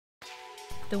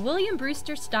The William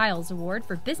Brewster Styles Award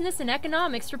for Business and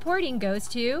Economics Reporting goes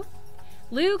to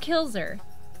Lou Kilzer,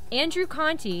 Andrew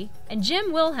Conte, and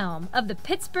Jim Wilhelm of the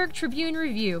Pittsburgh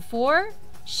Tribune-Review for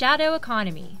Shadow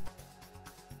Economy.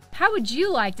 How would you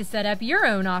like to set up your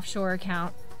own offshore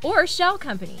account or shell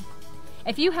company?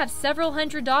 If you have several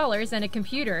 $100s and a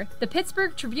computer, the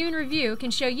Pittsburgh Tribune-Review can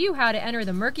show you how to enter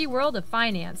the murky world of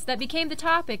finance that became the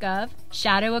topic of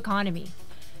Shadow Economy.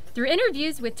 Through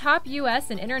interviews with top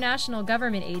U.S. and international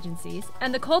government agencies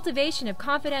and the cultivation of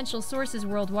confidential sources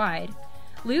worldwide,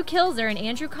 Lou Kilzer and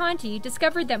Andrew Conte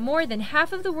discovered that more than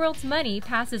half of the world's money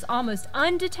passes almost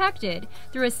undetected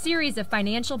through a series of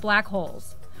financial black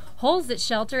holes. Holes that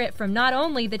shelter it from not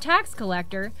only the tax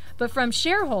collector, but from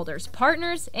shareholders,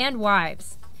 partners, and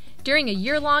wives. During a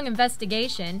year-long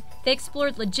investigation, they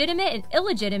explored legitimate and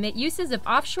illegitimate uses of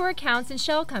offshore accounts and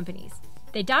shell companies.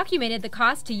 They documented the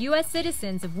cost to U.S.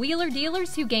 citizens of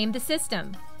wheeler-dealers who gamed the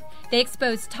system. They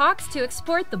exposed talks to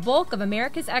export the bulk of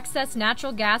America's excess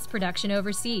natural gas production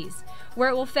overseas, where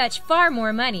it will fetch far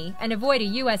more money and avoid a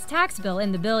U.S. tax bill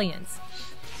in the billions.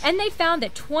 And they found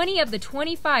that 20 of the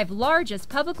 25 largest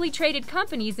publicly traded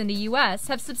companies in the U.S.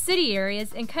 have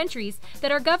subsidiaries in countries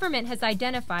that our government has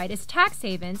identified as tax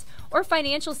havens or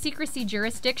financial secrecy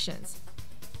jurisdictions.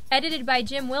 Edited by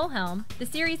Jim Wilhelm, the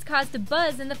series caused a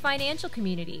buzz in the financial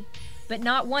community, but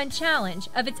not one challenge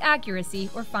of its accuracy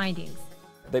or findings.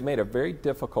 They made a very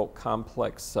difficult,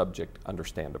 complex subject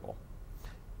understandable.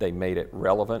 They made it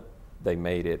relevant, they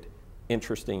made it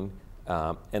interesting,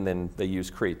 and then they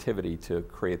used creativity to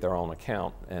create their own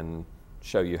account and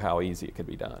show you how easy it could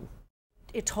be done.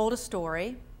 It told a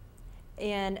story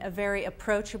in a very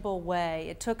approachable way.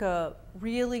 It took a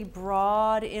really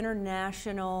broad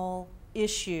international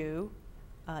issue,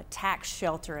 tax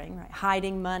sheltering, right,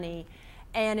 hiding money,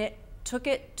 and it took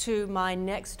it to my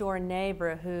next door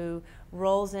neighbor who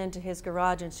rolls into his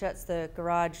garage and shuts the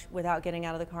garage without getting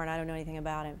out of the car, and I don't know anything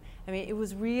about him. I mean, it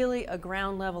was really a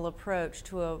ground level approach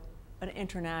to an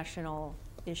international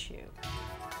issue.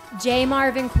 J.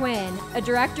 Marvin Quinn, a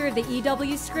director of the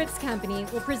E.W. Scripps Company,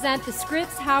 will present the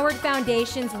Scripps Howard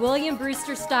Foundation's William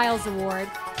Brewster Styles Award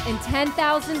and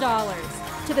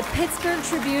 $10,000 to the Pittsburgh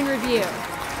Tribune-Review.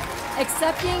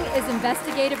 Accepting is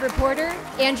investigative reporter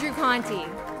Andrew Conte.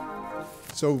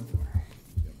 So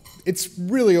it's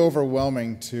really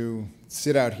overwhelming to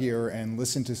sit out here and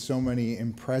listen to so many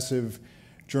impressive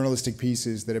journalistic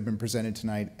pieces that have been presented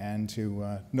tonight, and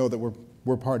to know that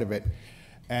we're part of it.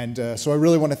 And so I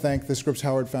really want to thank the Scripps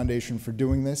Howard Foundation for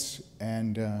doing this,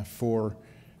 and for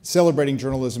celebrating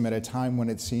journalism at a time when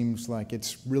it seems like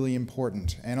it's really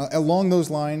important. And along those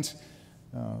lines,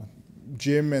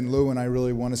 Jim and Lou and I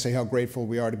really want to say how grateful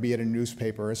we are to be at a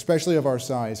newspaper, especially of our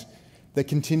size, that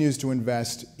continues to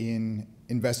invest in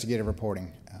investigative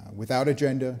reporting. Without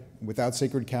agenda, without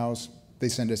sacred cows, they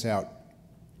send us out.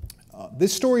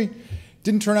 This story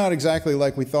didn't turn out exactly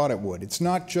like we thought it would. It's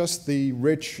not just the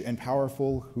rich and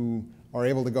powerful who are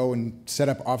able to go and set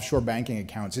up offshore banking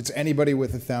accounts. It's anybody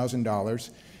with $1,000.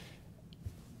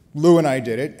 Lou and I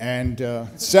did it, and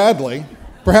sadly,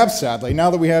 perhaps sadly, now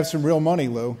that we have some real money,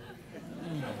 Lou,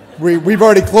 we've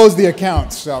already closed the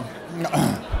accounts. So,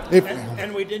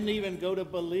 and we didn't even go to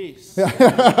Belize.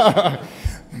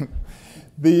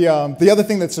 The other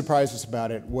thing that surprised us about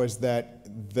it was that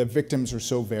the victims are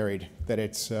so varied, that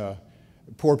it's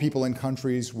poor people in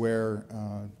countries where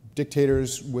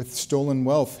dictators with stolen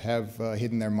wealth have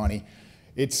hidden their money.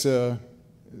 It's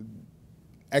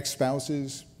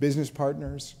ex-spouses, business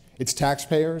partners, it's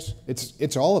taxpayers,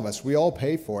 it's all of us. We all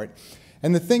pay for it.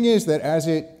 And the thing is that as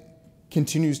it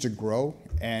continues to grow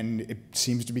and it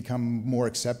seems to become more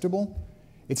acceptable,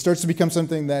 it starts to become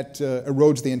something that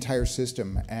erodes the entire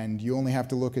system. And you only have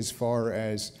to look as far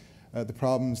as the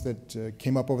problems that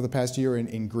came up over the past year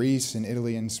in Greece and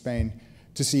Italy and Spain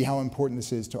to see how important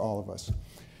this is to all of us.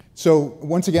 So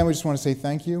once again, we just want to say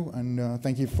thank you, and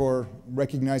thank you for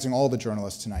recognizing all the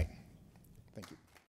journalists tonight.